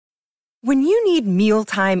When you need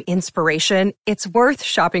mealtime inspiration, it's worth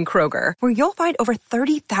shopping Kroger, where you'll find over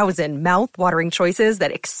 30,000 mouth-watering choices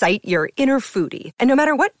that excite your inner foodie. And no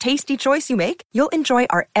matter what tasty choice you make, you'll enjoy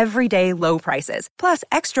our everyday low prices, plus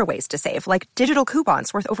extra ways to save, like digital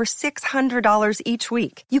coupons worth over $600 each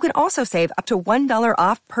week. You can also save up to $1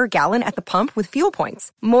 off per gallon at the pump with fuel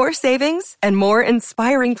points. More savings and more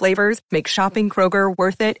inspiring flavors make shopping Kroger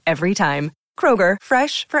worth it every time. Kroger,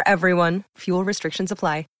 fresh for everyone. Fuel restrictions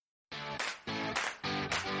apply.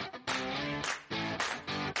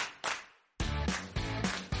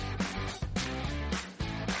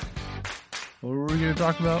 What were we going to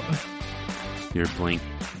talk about? Your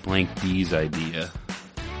blank D's idea.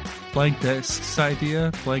 Blank Discs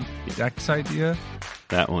idea? Blank X idea?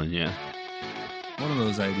 That one, yeah. One of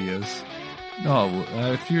those ideas. No,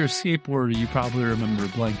 if you're a skateboarder, you probably remember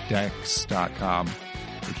blankdecks.com,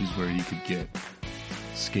 which is where you could get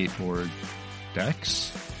skateboard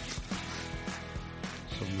decks.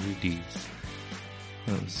 So many D's.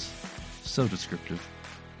 That was so descriptive.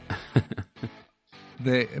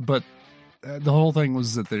 The whole thing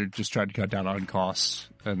was that they just tried to cut down on costs,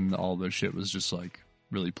 and all their shit was just like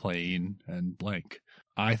really plain and blank.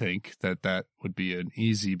 I think that would be an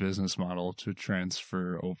easy business model to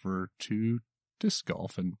transfer over to disc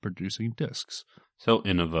golf and producing discs. So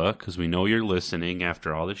Innova, because we know you're listening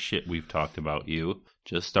after all the shit we've talked about you,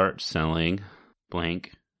 just start selling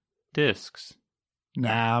blank discs.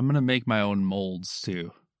 Nah, I'm gonna make my own molds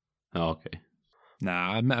too. Oh, okay.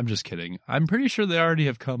 Nah, I'm just kidding. I'm pretty sure they already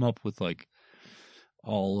have come up with like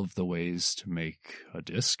all of the ways to make a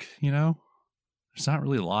disc, you know? There's not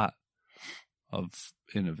really a lot of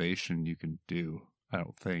innovation you can do, I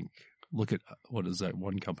don't think. Look at, what is that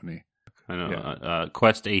one company? I know, yeah.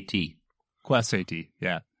 Quest AT. Quest AT,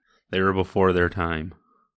 yeah. They were before their time.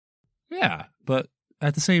 Yeah, but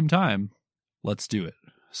at the same time, let's do it.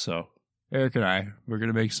 So, Eric and I, we're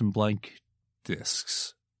going to make some blank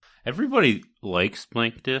discs. Everybody likes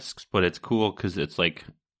blank discs, but it's cool because it's like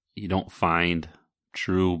you don't find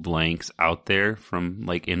true blanks out there from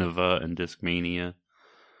like Innova and Discmania.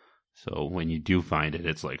 So when you do find it,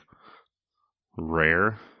 it's like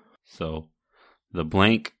rare. So the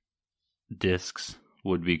blank discs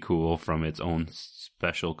would be cool from its own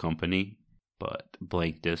special company, but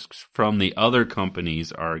blank discs from the other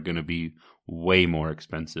companies are going to be way more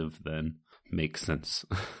expensive than makes sense.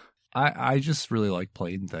 I just really like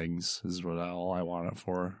plain things is what all I want it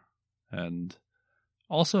for. And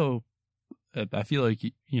also, I feel like,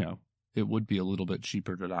 you know, it would be a little bit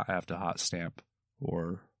cheaper to not have to hot stamp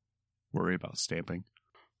or worry about stamping.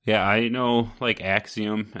 Yeah, I know like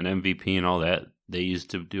Axiom and MVP and all that, they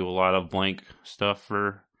used to do a lot of blank stuff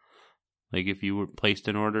for like if you were placed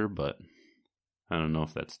an order, but I don't know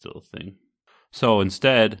if that's still a thing. So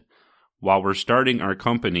instead, while we're starting our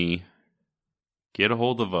company, get a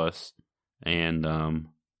hold of us and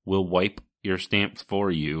we'll wipe your stamps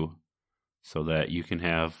for you so that you can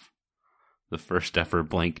have the first ever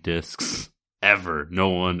blank discs ever. No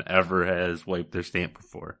one ever has wiped their stamp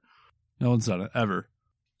before. No one's done it, ever.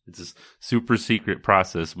 It's a super secret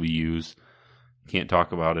process we use. Can't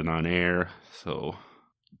talk about it on air, so.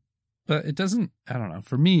 But it doesn't, I don't know.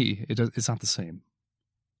 For me, it's not the same.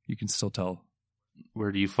 You can still tell.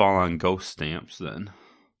 Where do you fall on ghost stamps then?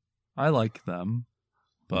 I like them,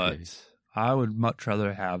 but Okay. I would much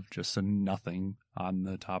rather have just a nothing on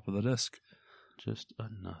the top of the disc. Just a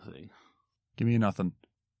nothing. Give me a nothing.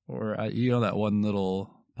 Or, you know that one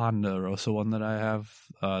little Ponderosa one that I have,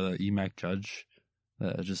 the EMAC Judge,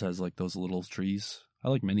 that just has like those little trees. I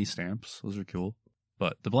like mini stamps. Those are cool.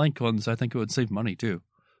 But the blank ones, I think it would save money too.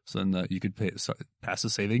 So then you could pass the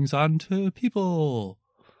savings on to people.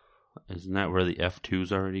 Isn't that where the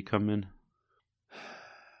F2s already come in?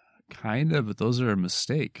 Kind of, but those are a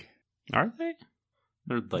mistake. Are they?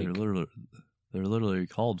 They're like... They're literally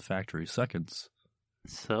called factory seconds.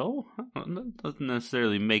 So? That doesn't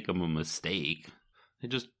necessarily make them a mistake. They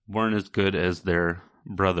just weren't as good as their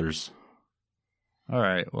brothers. All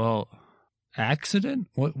right, well, accident?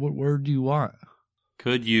 What word do you want?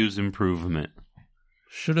 Could use improvement.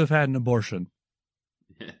 Should have had an abortion.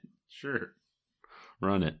 Sure.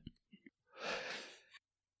 Run it.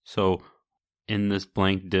 So, in this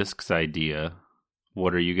blank discs idea,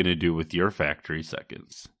 what are you going to do with your factory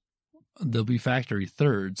seconds? They'll be factory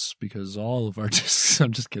thirds because all of our discs,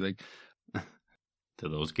 I'm just kidding. Do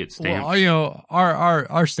those get stamps? Well, you know,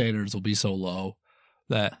 our standards will be so low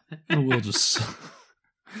that we'll just...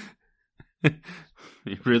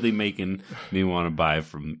 You're really making me want to buy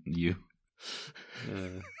from you.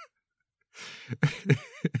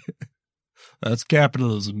 That's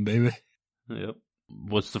capitalism, baby. Yep.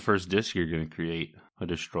 What's the first disc you're going to create? A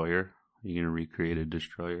destroyer? You going to recreate a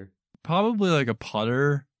destroyer? Probably like a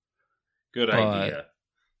putter. Good idea.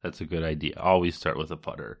 That's a good idea. Always start with a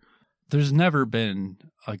putter. There's never been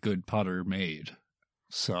a good putter made.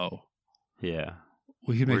 So, yeah.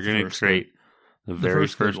 We're going to create the very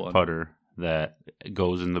first putter that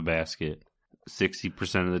goes in the basket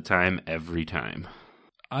 60% of the time, every time.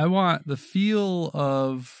 I want the feel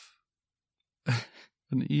of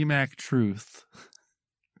an Emac Truth.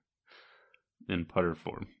 In putter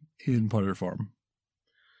form.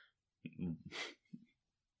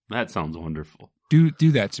 That sounds wonderful. Do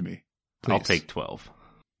that to me, please. I'll take 12.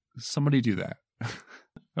 Somebody do that.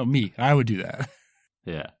 Oh, me. I would do that.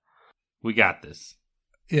 Yeah. We got this.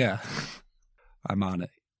 Yeah. I'm on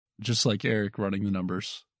it. Just like Eric running the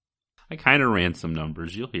numbers. I kind of ran some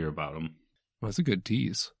numbers. You'll hear about them. Well, that's a good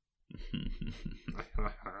tease.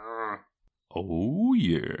 Oh,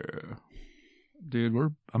 yeah.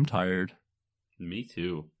 Dude, I'm tired. Me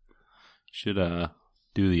too. Should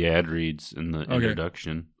do the ad reads in the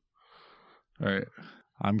introduction. All right.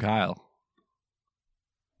 I'm Kyle.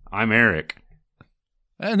 I'm Eric.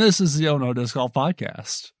 And this is the Oh No Disc Golf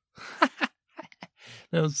Podcast.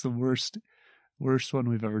 That was the worst one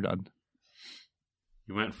we've ever done.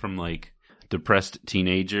 You went from like depressed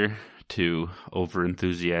teenager to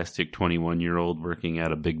over-enthusiastic 21-year-old working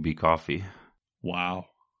at a Big B Coffee. Wow.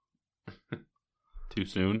 Too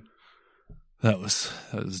soon? That was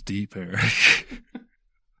deep, Eric.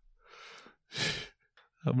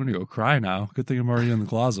 I'm going to go cry now. Good thing I'm already in the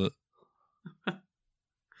closet.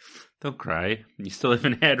 Don't cry. You still have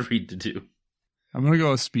an ad read to do. I'm going to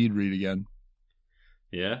go a speed read again.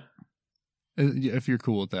 Yeah? If you're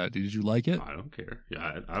cool with that. Did you like it? I don't care.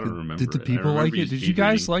 Yeah, I don't remember. Did the people like it? Did you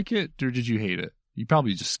guys like it? Or did you hate it? You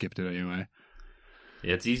probably just skipped it anyway.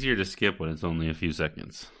 Yeah, it's easier to skip when it's only a few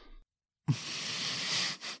seconds.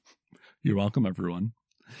 You're welcome, everyone.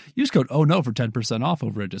 Use code OHNO for 10% off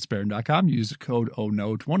over at Disparaging.com. Use code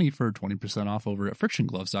OHNO20 for 20% off over at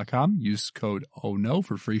FrictionGloves.com. Use code OHNO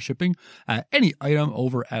for free shipping at any item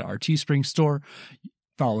over at our Teespring store.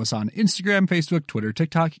 Follow us on Instagram, Facebook, Twitter,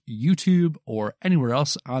 TikTok, YouTube, or anywhere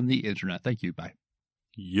else on the internet. Thank you. Bye.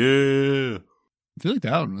 Yeah. I feel like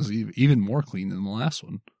that one was even more clean than the last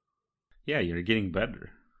one. Yeah, you're getting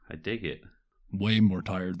better. I dig it. Way more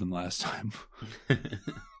tired than last time.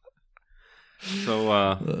 So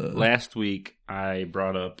last week I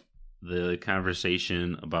brought up the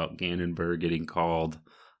conversation about Gandenberg getting called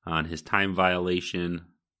on his time violation,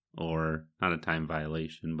 or not a time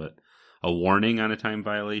violation, but a warning on a time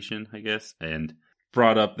violation, I guess, and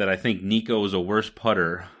brought up that I think Nico is a worse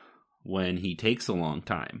putter when he takes a long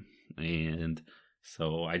time. And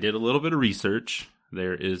so I did a little bit of research.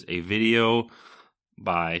 There is a video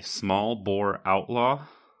by Small Bore Outlaw,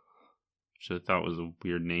 which I thought was a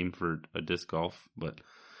weird name for a disc golf, but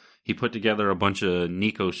he put together a bunch of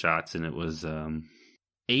Nico shots, and it was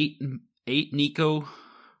eight Nico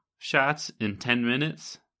shots in 10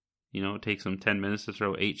 minutes. You know, it takes him 10 minutes to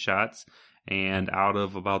throw 8 shots, and out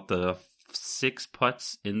of about the 6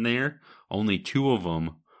 putts in there, only 2 of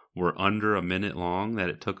them were under a minute long that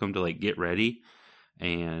it took him to like get ready,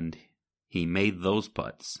 and he made those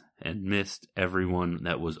putts and missed everyone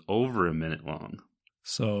that was over a minute long.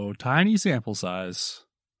 So, tiny sample size.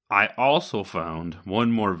 I also found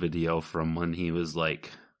one more video from when he was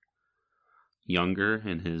like younger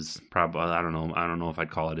in his I don't know if I'd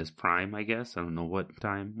call it his prime, I guess. I don't know what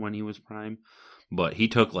time when he was prime, but he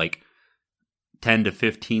took like 10 to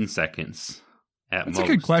 15 seconds at most. That's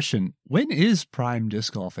a good question. When is prime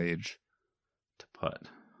disc golf age? To putt.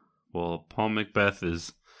 Well, Paul Mcbeth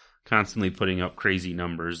is constantly putting up crazy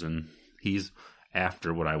numbers, and he's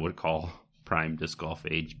after what I would call prime disc golf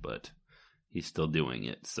age, but he's still doing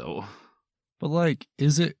it, so. But like,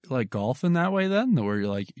 is it like golf in that way then? Where you're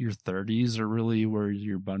like, your 30s are really where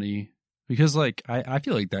your bunny? Because like, I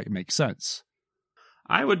feel like that makes sense.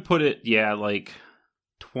 I would put it, yeah, like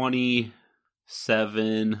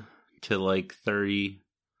 27 to like 30,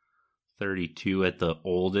 32 at the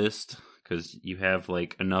oldest, because you have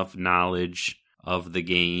like enough knowledge of the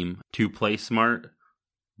game to play smart,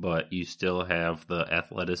 but you still have the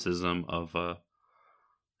athleticism of a,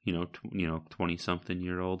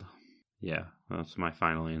 20-something-year-old. Yeah, that's my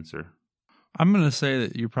final answer. I'm going to say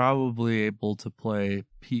that you're probably able to play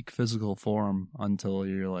peak physical form until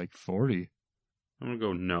you're like 40. I'm going to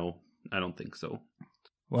go no. I don't think so.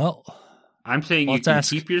 Well, I'm saying you can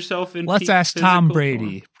keep yourself in let's peak ask Tom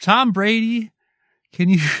Brady. Form. Tom Brady, can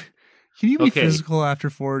you be physical after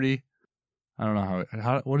 40? I don't know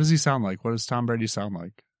how. What does he sound like? What does Tom Brady sound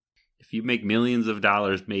like? If you make millions of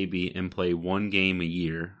dollars maybe and play one game a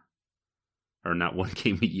year, or not one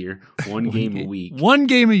game a year, one game a week. One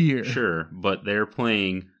game a year. Sure, but they're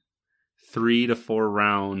playing 3 to 4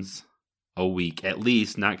 rounds a week, at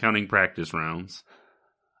least, not counting practice rounds.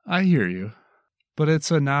 I hear you. But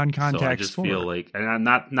it's a non-contact so I just sport. feel like, and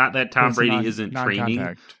not that Tom Brady isn't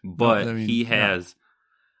training, but he has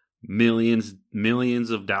millions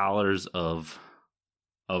of dollars of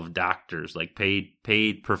doctors, like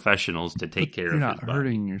paid professionals to take care of his body. You're not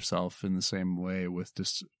hurting yourself in the same way with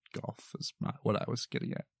disc golf is not what I was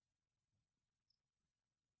getting at.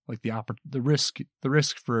 Like the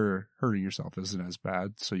risk for hurting yourself isn't as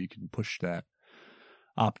bad, so you can push that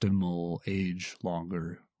optimal age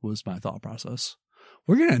longer was my thought process.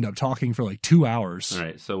 We're going to end up talking for like 2 hours. All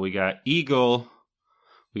right, so we got Eagle.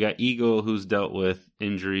 We got Eagle, who's dealt with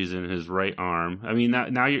injuries in his right arm. I mean,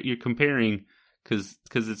 now you're comparing, because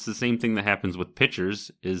it's the same thing that happens with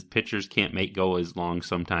pitchers, is pitchers can't make go as long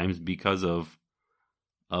sometimes because of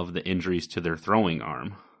the injuries to their throwing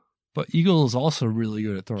arm. But Eagle is also really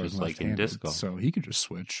good at throwing just like in disc golf. So he could just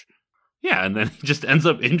switch. Yeah, and then he just ends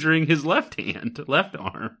up injuring his left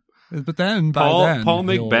arm. But then, Paul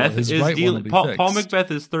Mcbeth is dealing. Paul Mcbeth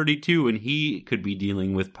is 32, and he could be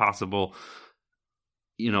dealing with possible,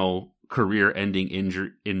 career-ending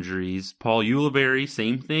injuries. Paul Ulibarri,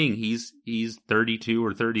 same thing. He's 32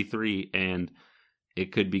 or 33, and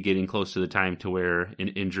it could be getting close to the time to where an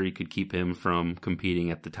injury could keep him from competing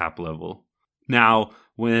at the top level. Now,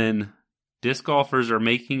 when disc golfers are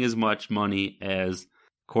making as much money as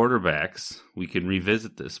quarterbacks, we can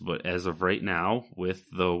revisit this, but as of right now, with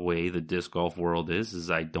the way the disc golf world is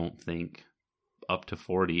I don't think up to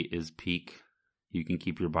 40 is peak. You can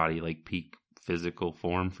keep your body like peak physical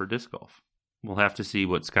form for disc golf. We'll have to see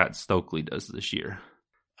what Scott Stokely does this year.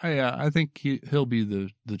 I think he'll be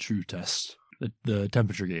the true test, the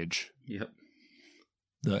temperature gauge. Yep.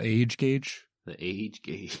 The age gauge. The age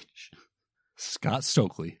gauge. Scott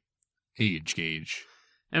Stokely, age gauge.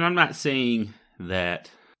 And I'm not saying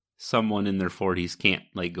that someone in their 40s can't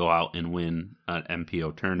go out and win an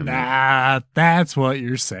MPO tournament. Nah, that's what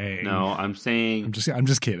you're saying. No, I'm saying I'm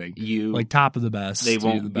just kidding. You top of the best. They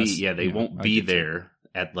won't the be. best, Yeah, they won't be there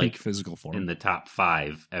at peak physical form in the top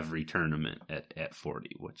 5 every tournament at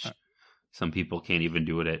 40, which some people can't even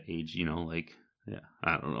do it at age.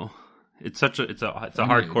 I don't know. It's a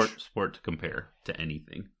hardcore sport to compare to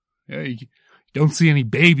anything. Yeah, you don't see any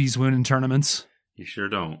babies winning tournaments. You sure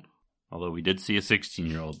don't. Although we did see a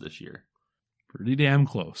 16-year-old this year. Pretty damn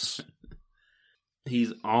close.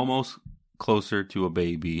 He's almost closer to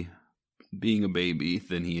being a baby,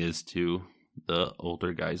 than he is to the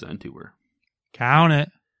older guys on tour. Count it.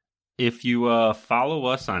 If you follow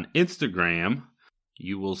us on Instagram,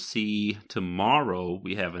 you will see tomorrow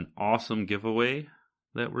we have an awesome giveaway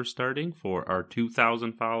that we're starting for our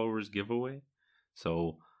 2,000 followers giveaway.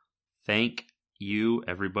 So thank you,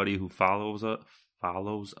 everybody who follows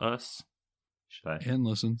us. And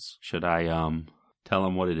listens. Should I tell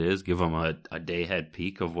them what it is? Give them a day ahead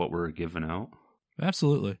peek of what we're giving out?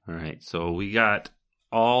 Absolutely. All right. So we got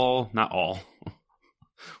not all.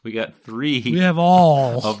 We got 3. We have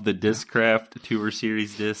all of the Discraft Tour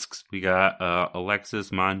Series discs. We got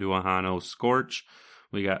Alexis Manduahano Scorch.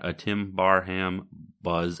 We got a Tim Barham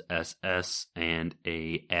Buzz SS and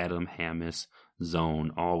a Adam Hammis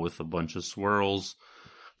Zone, all with a bunch of swirls,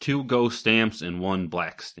 2 ghost stamps, and 1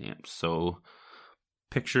 black stamp. So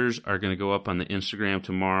pictures are going to go up on the Instagram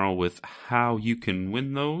tomorrow with how you can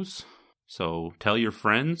win those. So tell your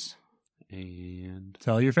friends and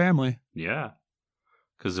tell your family. Yeah.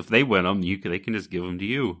 Because if they win them, they can just give them to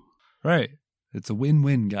you. Right. It's a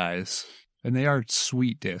win-win, guys. And they are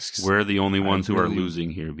sweet discs. We're the only ones who are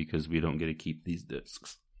losing here because we don't get to keep these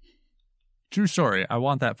discs. True story. I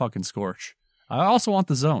want that fucking Scorch. I also want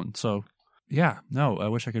the Zone. So, yeah. No, I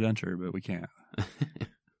wish I could enter, but we can't.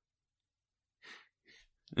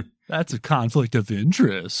 That's a conflict of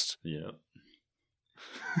interest. Yeah.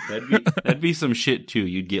 That'd be some shit too.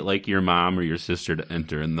 You'd get your mom or your sister to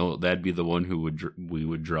enter, and that'd be the one who we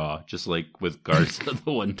would draw, just like with Garza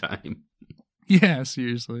the one time. Yeah,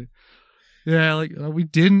 seriously. Yeah, we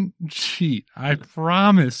didn't cheat. I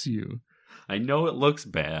promise you. I know it looks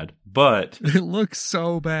bad, but it looks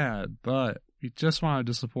so bad. But we just wanted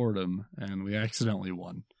to support him, and we accidentally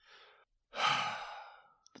won.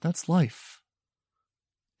 But that's life.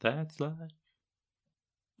 That's life.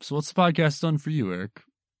 So what's the podcast done for you, Eric?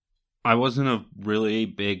 I wasn't a really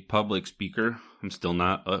big public speaker. I'm still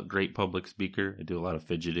not a great public speaker. I do a lot of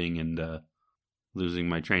fidgeting and losing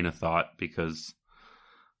my train of thought because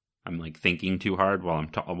I'm thinking too hard while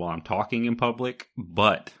I'm talking in public.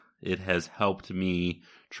 But it has helped me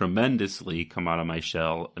tremendously come out of my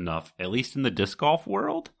shell enough, at least in the disc golf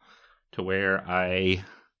world, to where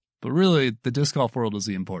But really, the disc golf world is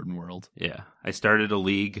the important world. Yeah, I started a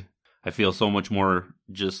league. I feel so much more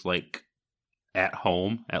just like at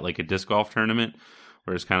home at like a disc golf tournament,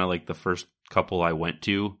 whereas kind of like the first couple I went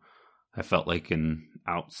to, I felt like an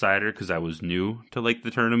outsider because I was new to like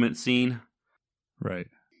the tournament scene. Right.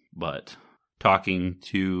 But talking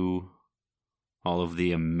to all of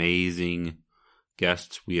the amazing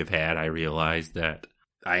guests we have had, I realized that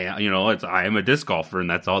I am a disc golfer, and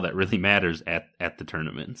that's all that really matters at the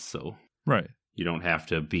tournaments. So right. You don't have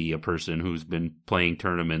to be a person who's been playing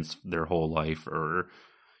tournaments their whole life, or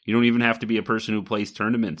you don't even have to be a person who plays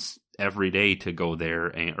tournaments every day to go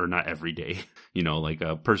there, or not every day. Like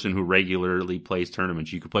a person who regularly plays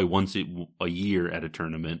tournaments. You could play once a year at a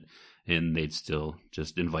tournament, and they'd still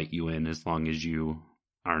just invite you in as long as you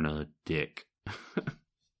aren't a dick.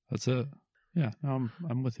 That's it. Yeah, no,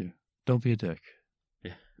 I'm with you. Don't be a dick.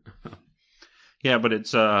 Yeah. Yeah, but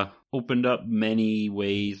it's opened up many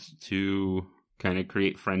ways to kind of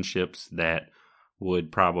create friendships that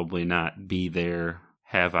would probably not be there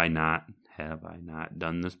have I not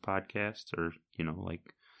done this podcast, or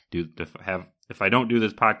if I don't do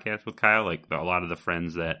this podcast with Kyle, like a lot of the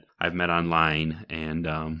friends that I've met online and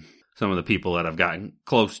some of the people that I've gotten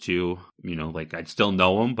close to, like I'd still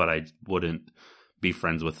know them, but I wouldn't be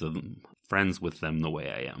friends with them the way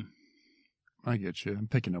I am. I get you. I'm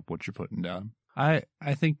picking up what you're putting down. I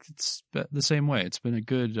think it's the same way. It's been a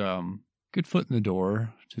good foot in the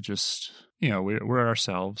door to just, we're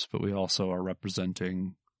ourselves, but we also are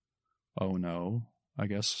representing Oh No, I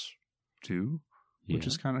guess, too, which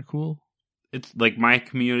is kind of cool. It's like my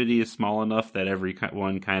community is small enough that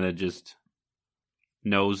everyone kind of just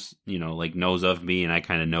knows of me, and I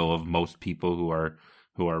kind of know of most people who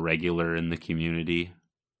are regular in the community.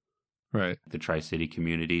 Right. The Tri-City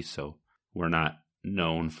community, so we're not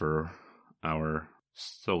known for our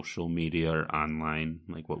social media or online,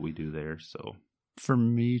 like what we do there. So for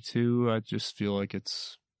me too, I just feel like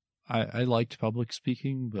I liked public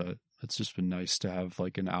speaking, but it's just been nice to have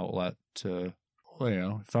like an outlet to,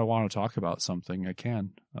 if I want to talk about something, I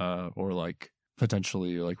can, or like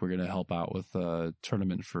potentially like we're going to help out with a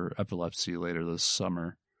tournament for epilepsy later this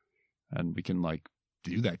summer, and we can like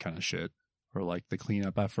do that kind of shit, or like the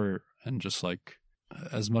cleanup effort, and just like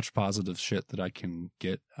as much positive shit that I can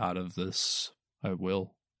get out of this, I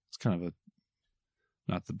will. It's kind of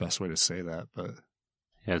not the best way to say that, but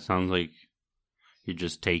yeah, it sounds like you're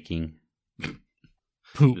just taking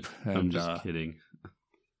poop. I'm just kidding.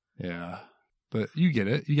 Yeah, but you get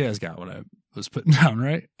it. You guys got what I was putting down,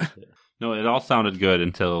 right? Yeah. No, it all sounded good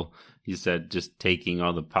until you said just taking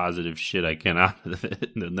all the positive shit I can out of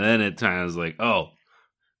it, and then it kind of was like, oh,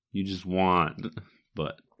 you just want,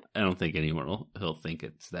 but I don't think anyone he'll think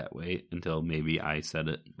it's that way until maybe I said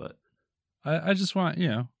it. But I just want,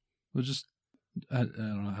 we'll just, I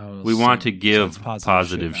don't know how else we want to give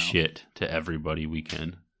positive shit to everybody we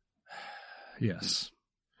can. Yes.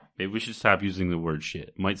 Maybe we should stop using the word shit.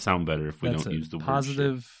 It might sound better if we don't use the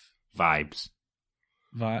positive word shit.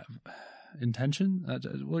 Vibes. Intention?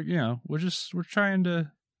 We're trying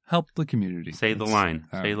to help the community. Say the line.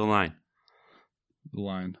 Say the line. The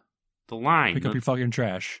line. The line. Pick up your fucking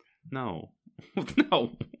trash. No.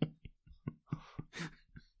 No.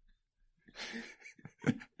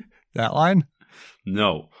 That line?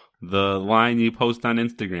 No. The line you post on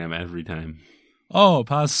Instagram every time. Oh,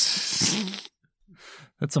 That's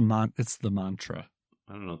it's the mantra.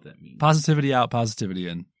 I don't know what that means. Positivity out, positivity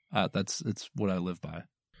in. It's what I live by.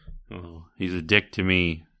 Oh, he's a dick to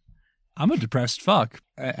me. I'm a depressed fuck,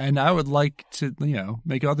 and I would like to,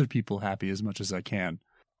 make other people happy as much as I can.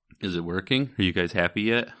 Is it working? Are you guys happy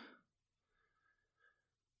yet?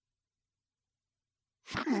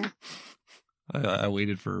 I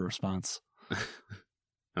waited for a response.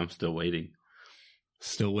 I'm still waiting.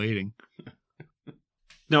 Still waiting.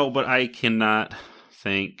 No, but I cannot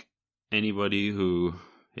thank anybody who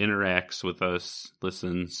interacts with us,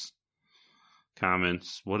 listens,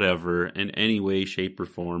 comments, whatever, in any way, shape, or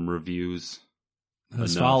form, reviews.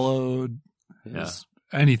 Has followed,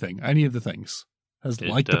 anything, any of the things. Has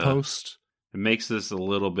liked the post. It makes this a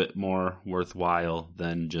little bit more worthwhile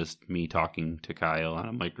than just me talking to Kyle on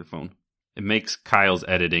a microphone. It makes Kyle's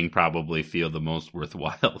editing probably feel the most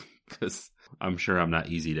worthwhile, because I'm sure I'm not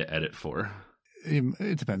easy to edit for.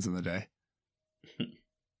 It depends on the day.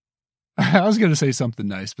 I was going to say something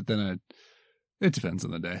nice, but then it depends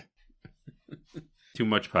on the day. Too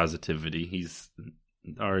much positivity. He's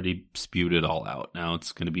already spewed it all out. Now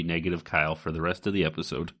it's going to be negative Kyle for the rest of the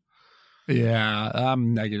episode. Yeah,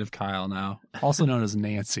 I'm negative Kyle now. Also known as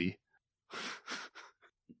Nancy.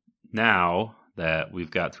 Now that we've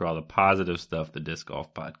got through all the positive stuff the Disc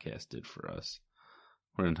Golf Podcast did for us.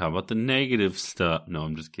 We're going to talk about the negative stuff. No,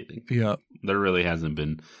 I'm just kidding. Yeah. There really hasn't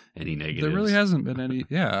been any negatives. There really hasn't been any.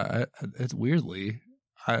 Yeah. It's weirdly,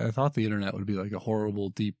 I thought the internet would be like a horrible,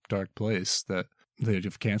 deep, dark place that they'd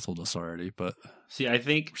have canceled us already. But see, I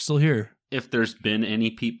think we're still here. If there's been any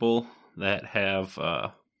people that have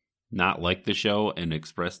not liked the show and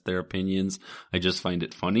expressed their opinions, I just find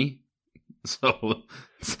it funny. So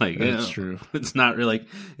it's like, it's true. It's not really like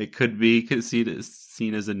it could be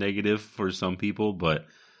seen as a negative for some people, but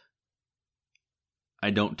I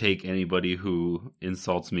don't take anybody who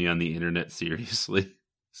insults me on the internet seriously.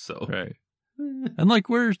 So right, and like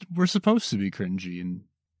we're supposed to be cringy and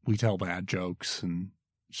we tell bad jokes and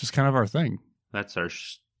it's just kind of our thing. That's our.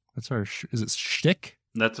 Is it shtick?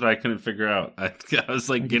 That's what I couldn't figure out. I was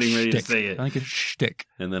like getting ready to say it. I think it's shtick.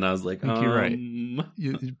 And then I was like, you're right.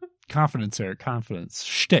 Confidence, Eric. Confidence.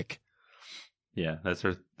 Shtick. Yeah, that's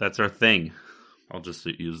our thing. I'll just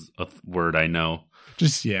use a word I know.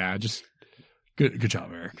 Just good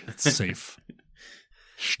job, Eric. It's safe.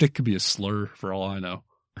 Shtick could be a slur for all I know.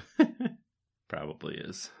 Probably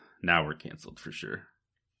is. Now we're canceled for sure.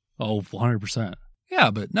 Oh, 100%. Yeah,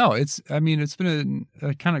 but no, it's been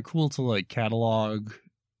a kind of cool to like catalog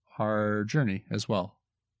our journey as well.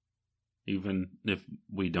 Even if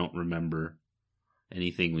we don't remember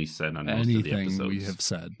anything we said on most of the episodes. Anything we have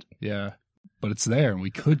said. Yeah. But it's there and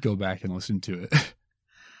we could go back and listen to it.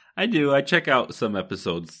 I do. I check out some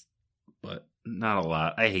episodes, but not a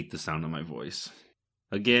lot. I hate the sound of my voice.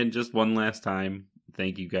 Again, just one last time,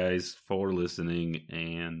 thank you guys for listening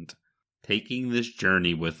and taking this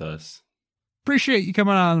journey with us. Appreciate you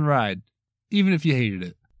coming on the ride, even if you hated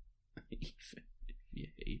it. Even if you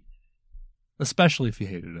hate it. Especially if you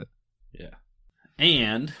hated it. Yeah.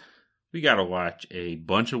 And we got to watch a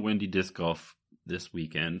bunch of windy disc golf this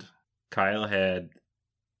weekend. Kyle had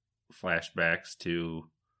flashbacks to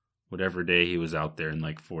whatever day he was out there in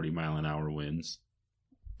like 40-mile-an-hour winds.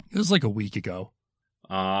 It was like a week ago.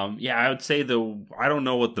 Yeah, I would say I don't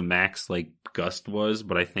know what the max like gust was,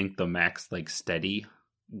 but I think the max like steady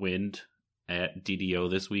wind at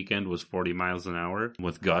DDO this weekend was 40 miles an hour,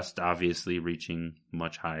 with gust obviously reaching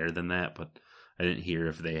much higher than that, but I didn't hear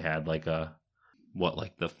if they had like what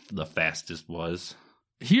like the fastest was.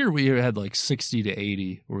 Here we had like 60 to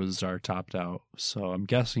 80 was our topped out, so I'm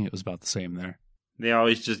guessing it was about the same there. They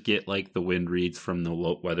always just get like the wind reads from the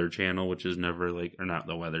Weather Channel, which is never like, or not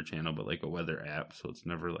the Weather Channel, but like a weather app, so it's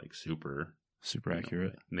never like super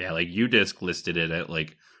accurate. Yeah, like UDisc listed it at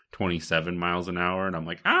like 27 miles an hour, and I'm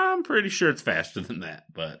like, I'm pretty sure it's faster than that,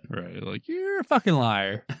 but right, like you're a fucking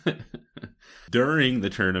liar. During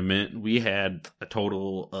the tournament, we had a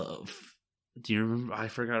total of, do you remember? I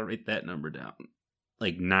forgot to write that number down.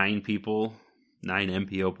 Like 9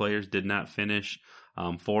 MPO players did not finish.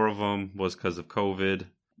 4 of them was because of COVID.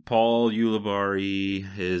 Paul Ulibarri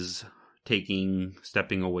is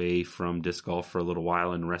stepping away from disc golf for a little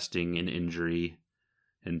while and resting in injury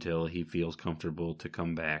until he feels comfortable to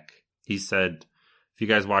come back. He said, if you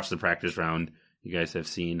guys watch the practice round, you guys have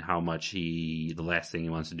seen how much the last thing he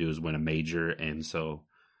wants to do is win a major, and so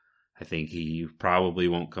I think he probably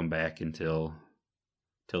won't come back until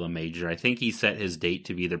a major. I think he set his date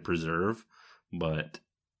to be the Preserve, but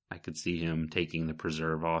I could see him taking the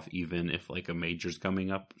Preserve off even if like a major's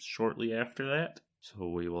coming up shortly after that. So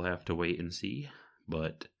we will have to wait and see.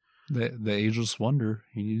 But the ageless wonder,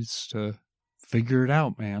 he needs to figure it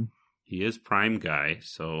out, man. He is prime guy.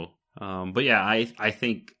 So, but yeah, I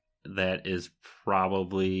think that is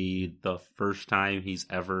probably the first time he's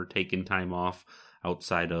ever taken time off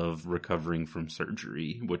outside of recovering from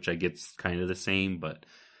surgery, which I get's kind of the same, but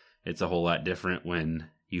it's a whole lot different when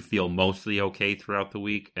you feel mostly okay throughout the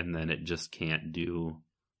week and then it just can't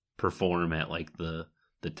perform at like the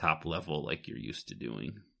top level like you're used to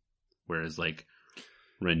doing. Whereas like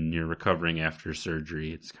when you're recovering after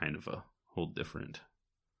surgery, it's kind of a whole different,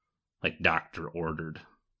 like doctor ordered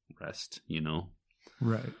rest, you know?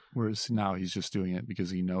 Right. Whereas now he's just doing it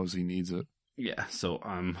because he knows he needs it. Yeah, so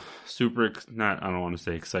I'm super, I don't want to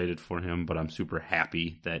say excited for him, but I'm super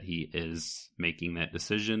happy that he is making that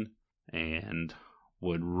decision and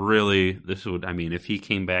if he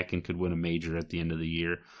came back and could win a major at the end of the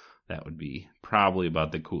year, that would be probably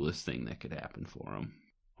about the coolest thing that could happen for him.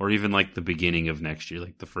 Or even like the beginning of next year,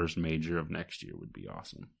 like the first major of next year would be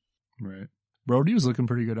awesome. Right. Brody was looking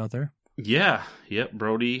pretty good out there. Yeah. Yep.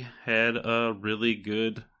 Brody had a really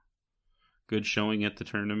good showing at the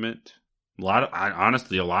tournament.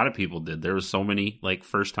 Honestly, a lot of people did. There was so many like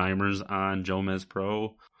first timers on Jomez Pro.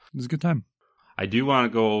 It was a good time. I do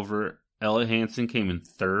want to go over Ella Hansen came in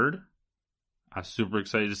 3rd. I'm super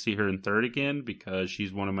excited to see her in third again because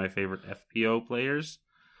she's one of my favorite FPO players.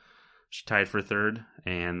 She tied for third,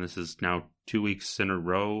 and this is now 2 weeks in a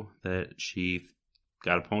row that she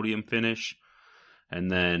got a podium finish.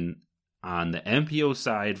 And then on the MPO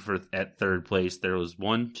side at third place, there was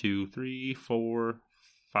 1, 2, 3, 4,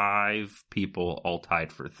 5 people all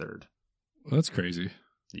tied for third. That's crazy.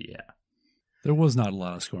 Yeah. There was not a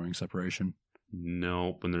lot of scoring separation.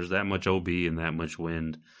 Nope. When there's that much OB and that much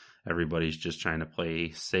wind, everybody's just trying to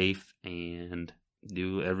play safe and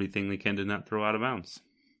do everything they can to not throw out of bounds.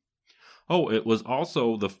 Oh, it was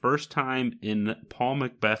also the first time in Paul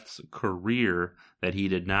Mcbeth's career that he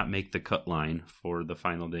did not make the cut line for the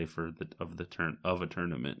final day of a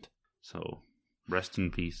tournament. So, rest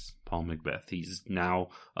in peace, Paul Mcbeth. He's now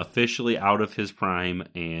officially out of his prime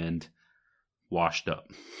and washed up.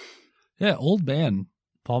 Yeah, old man,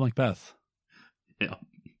 Paul Mcbeth. Yeah.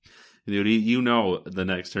 Dude, you know the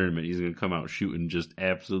next tournament he's going to come out shooting just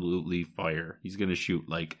absolutely fire. He's going to shoot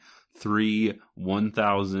like 3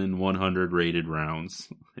 1,100 rated rounds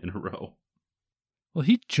in a row. Well,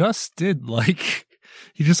 he just did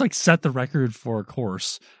he just set the record for a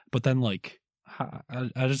course, but then I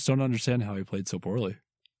just don't understand how he played so poorly.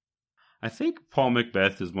 I think Paul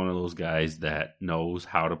Mcbeth is one of those guys that knows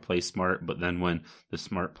how to play smart, but then when the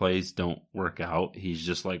smart plays don't work out, he's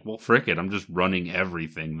just like, well, frick it, I'm just running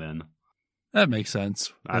everything then. That makes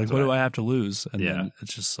sense. What do I have to lose? And then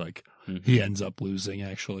it's just he ends up losing,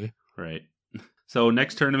 actually. Right. So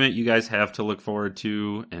next tournament you guys have to look forward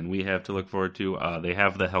to, and we have to look forward to, they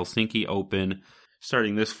have the Helsinki Open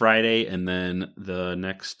starting this Friday, and then the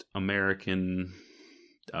next American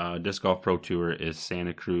Disc Golf Pro Tour is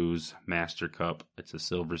Santa Cruz Master Cup. It's a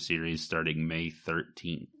Silver Series starting May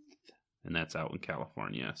 13th, and that's out in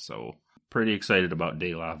California. So pretty excited about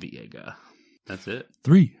De La Viega. That's it.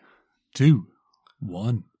 3, 2,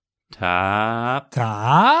 1. Top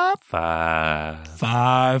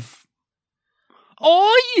 5.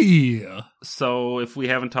 Oh, yeah. So if we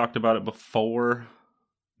haven't talked about it before,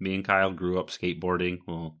 me and Kyle grew up skateboarding.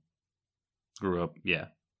 Well,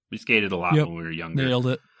 we skated a lot when we were younger. Nailed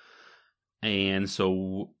it. And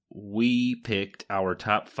so we picked our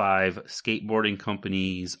top 5 skateboarding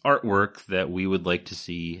companies' artwork that we would like to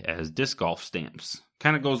see as disc golf stamps.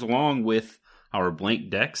 Kind of goes along with our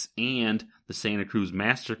blank decks and the Santa Cruz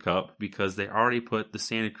Master Cup because they already put the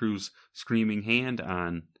Santa Cruz Screaming Hand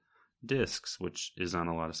on discs, which is on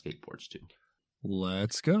a lot of skateboards too.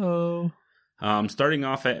 Let's go. Starting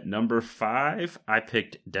off at number 5, I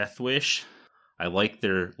picked Death Wish. I like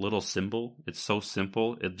their little symbol. It's so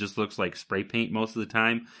simple. It just looks like spray paint most of the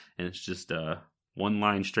time, and it's just one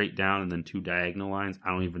line straight down and then 2 diagonal lines. I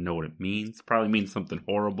don't even know what it means. It probably means something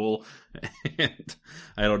horrible. And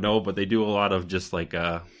I don't know, but they do a lot of just like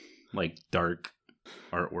dark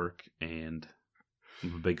artwork, and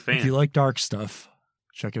I'm a big fan. If you like dark stuff,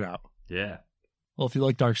 check it out. Yeah. Well, if you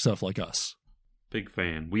like dark stuff like us. Big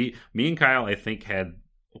fan. Me and Kyle, I think, had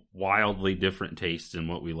wildly different tastes in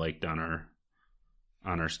what we liked on our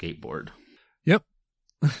skateboard. Yep.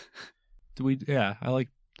 I like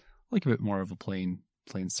a bit more of a plain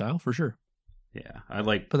style for sure. Yeah,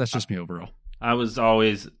 but that's just me overall. I was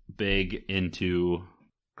always big into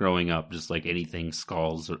growing up, just like anything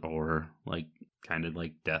skulls or like kind of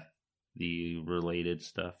like death, the related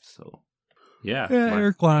stuff. So yeah.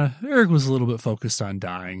 Eric was a little bit focused on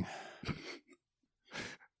dying.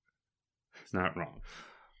 It's not wrong.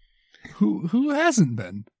 Who hasn't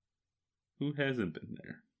been? Who hasn't been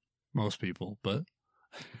there? Most people, but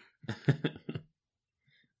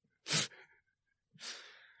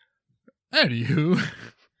Anyway,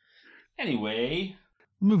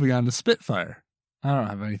 moving on to Spitfire. I don't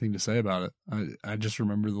have anything to say about it. I just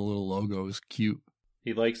remember the little logo is cute.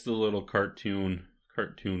 He likes the little cartoon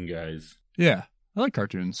guys. Yeah, I like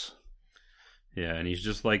cartoons. Yeah, and he's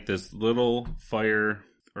just like this little fire.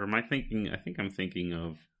 Or am I thinking? I think I'm thinking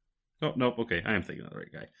of. Oh, nope. Okay, I am thinking of the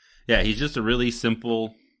right guy. Yeah, he's just a really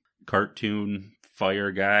simple cartoon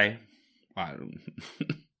fire guy. I don't.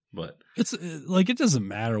 But it's it doesn't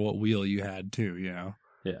matter what wheel you had, too. You know.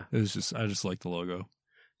 Yeah. I just like the logo.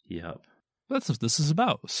 Yep. That's what this is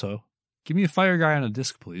about. So, give me a fire guy on a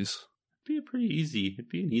disc, please. It'd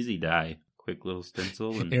be an easy die. Quick little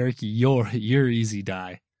stencil. And... Eric, your easy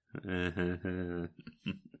die. For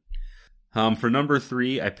number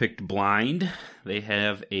 3, I picked Blind. They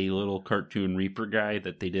have a little cartoon Reaper guy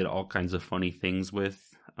that they did all kinds of funny things with.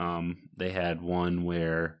 They had one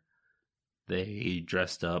where they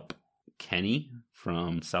dressed up Kenny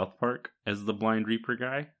from South Park as the Blind Reaper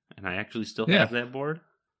guy, and I actually still have that board.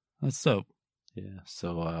 That's dope. Yeah.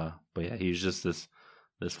 So, but yeah, he's just this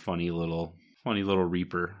funny little funny little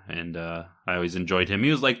Reaper, and I always enjoyed him.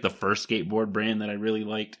 He was like the first skateboard brand that I really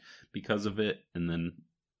liked because of it, and then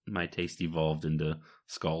my taste evolved into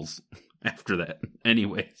skulls after that.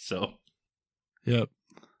 Anyway, so Yep.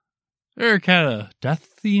 Eric had a death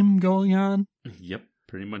theme going on. yep,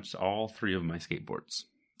 pretty much all 3 of my skateboards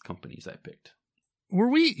companies I picked. Were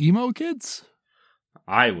we emo kids?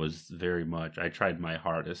 I was very much. I tried my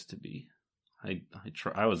hardest to be. I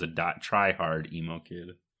was a try hard emo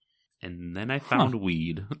kid, and then I found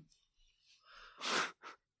weed.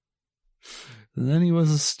 And then he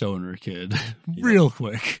was a stoner kid, real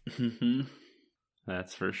quick.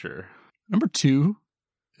 That's for sure. Number 2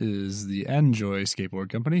 is the Enjoy Skateboard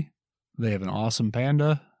Company. They have an awesome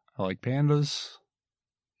Panda. I like pandas.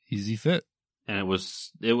 Easy fit. And it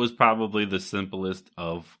was probably the simplest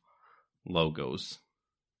of logos.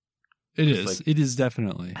 It Just is. like, It is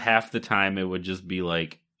definitely. half the time it would just be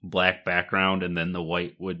like black background and then the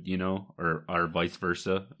white would, or vice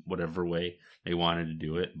versa, whatever way they wanted to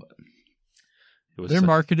do it. But it was Their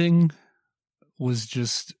marketing was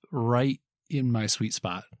just right in my sweet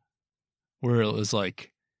spot, where it was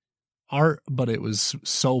like art, but it was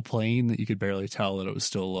so plain that you could barely tell that it was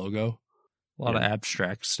still a logo. A lot of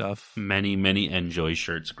abstract stuff. many Enjoy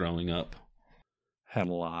shirts growing up. Had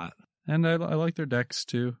a lot. And I like their decks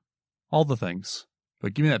too. All the things.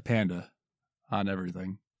 But give me that Panda on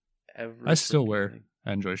everything. I still wear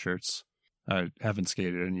Enjoy shirts. I haven't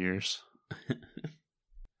skated in years.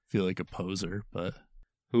 Feel like a poser, but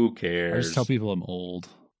Who cares? I just tell people I'm old.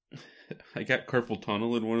 I got carpal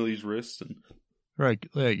tunnel in one of these wrists. And Right.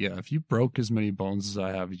 Yeah, if you broke as many bones as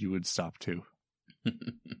I have, you would stop too.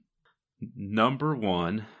 Number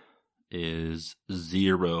 1 is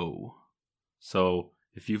Zero. So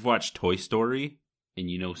if you've watched Toy Story and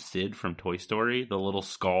you know Sid from Toy Story, the little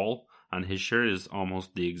skull on his shirt is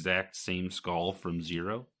almost the exact same skull from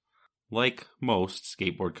Zero. Like most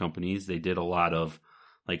skateboard companies, they did a lot of,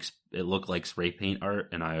 like, it looked like spray paint art,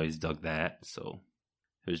 and I always dug that. So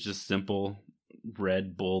it was just simple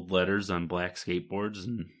red bold letters on black skateboards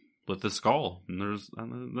and with the skull, and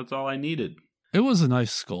that's all I needed. It was a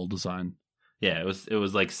nice skull design. Yeah, it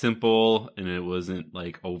was like simple, and it wasn't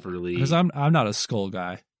like overly, Because I'm not a skull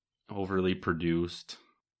guy, overly produced.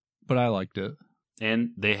 but I liked it.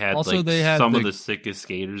 And they had Also, like they had some of the sickest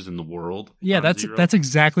skaters in the world. Yeah, on that's Zero. that's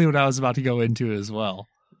exactly what I was about to go into as well.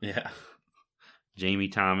 Yeah. Jamie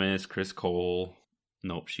Thomas, Chris Cole.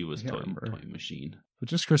 Nope, she was I can't Toy remember. Machine. But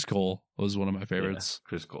just Chris Cole was one of my favorites. Yeah,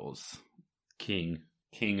 Chris Cole's king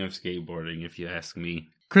of skateboarding, if you ask me.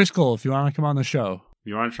 Chris Cole, if you want to come on the show. If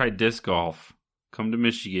you want to try disc golf, come to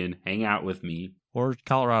Michigan, hang out with me. Or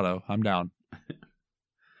Colorado, I'm down. I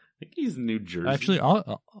think he's in New Jersey. Actually,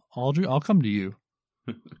 I'll come to you.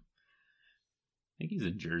 I think he's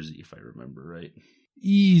in Jersey, if I remember right.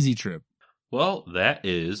 Easy trip. Well, that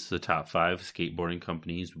is the top 5 skateboarding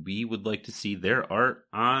companies we would like to see their art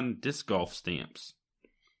on disc golf stamps.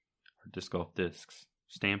 Or disc golf discs.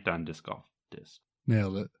 Stamped on disc golf disc.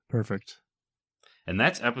 Nailed it. Perfect. And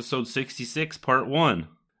that's episode 66, part 1.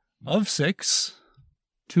 Of 6.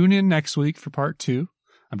 Tune in next week for part 2.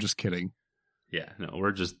 I'm just kidding. Yeah, no,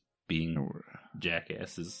 we're just being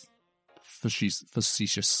jackasses.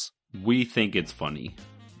 Facetious. We think it's funny.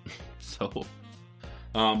 So,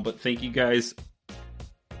 but thank you guys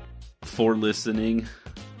for listening.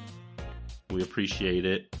 We appreciate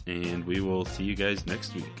it, and we will see you guys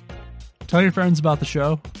next week. Tell your friends about the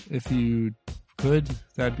show. If you could,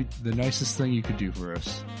 that'd be the nicest thing you could do for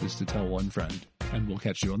us, is to tell one friend. And we'll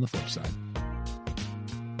catch you on the flip side.